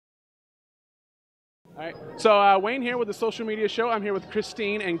All right. So Wayne here with the Social Media Show. I'm here with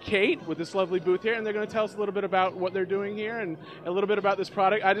Christine and Kate with this lovely booth here, and they're going to tell us a little bit about what they're doing here and a little bit about this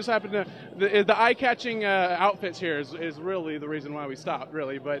product. I just happen to the eye-catching outfits here is really the reason why we stopped,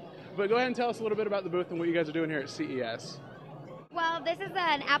 really. But go ahead and tell us a little bit about the booth and what you guys are doing here at CES. Well, this is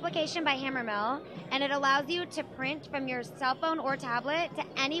an application by Hammermill, and it allows you to print from your cell phone or tablet to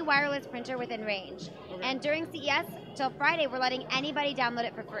any wireless printer within range. Okay. And during CES till Friday, we're letting anybody download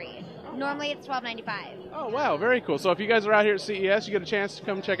it for free. Normally it's $12.95. Oh wow, very cool. So if you guys are out here at CES, you get a chance to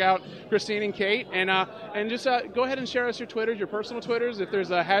come check out Christine and Kate, and just go ahead and share us your Twitters, your personal Twitters. If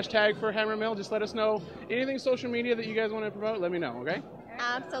there's a hashtag for Hammermill, just let us know. Anything social media that you guys want to promote, let me know, okay?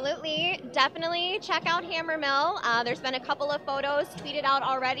 Absolutely. Definitely check out Hammermill. There's been a couple of photos tweeted out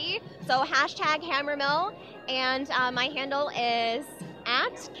already. So hashtag Hammermill. And my handle is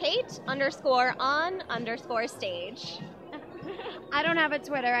 @Kate_on_stage. I don't have a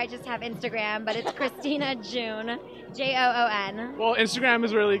Twitter, I just have Instagram, but it's Christina June, Joon. Well, Instagram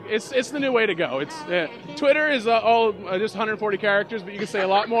is really, it's the new way to go. It's Twitter is all just 140 characters, but you can say a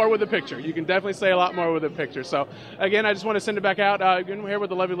lot more with a picture. You can definitely say a lot more with a picture. So again, I just want to send it back out. Again, we're here with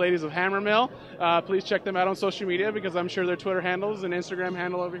the lovely ladies of Hammermill. Please check them out on social media, because I'm sure their Twitter handles and Instagram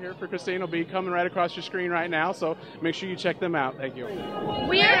handle over here for Christine will be coming right across your screen right now. So make sure you check them out. Thank you.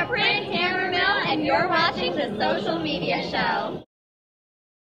 We're Print Hammermill, and you're watching the Social Media Show.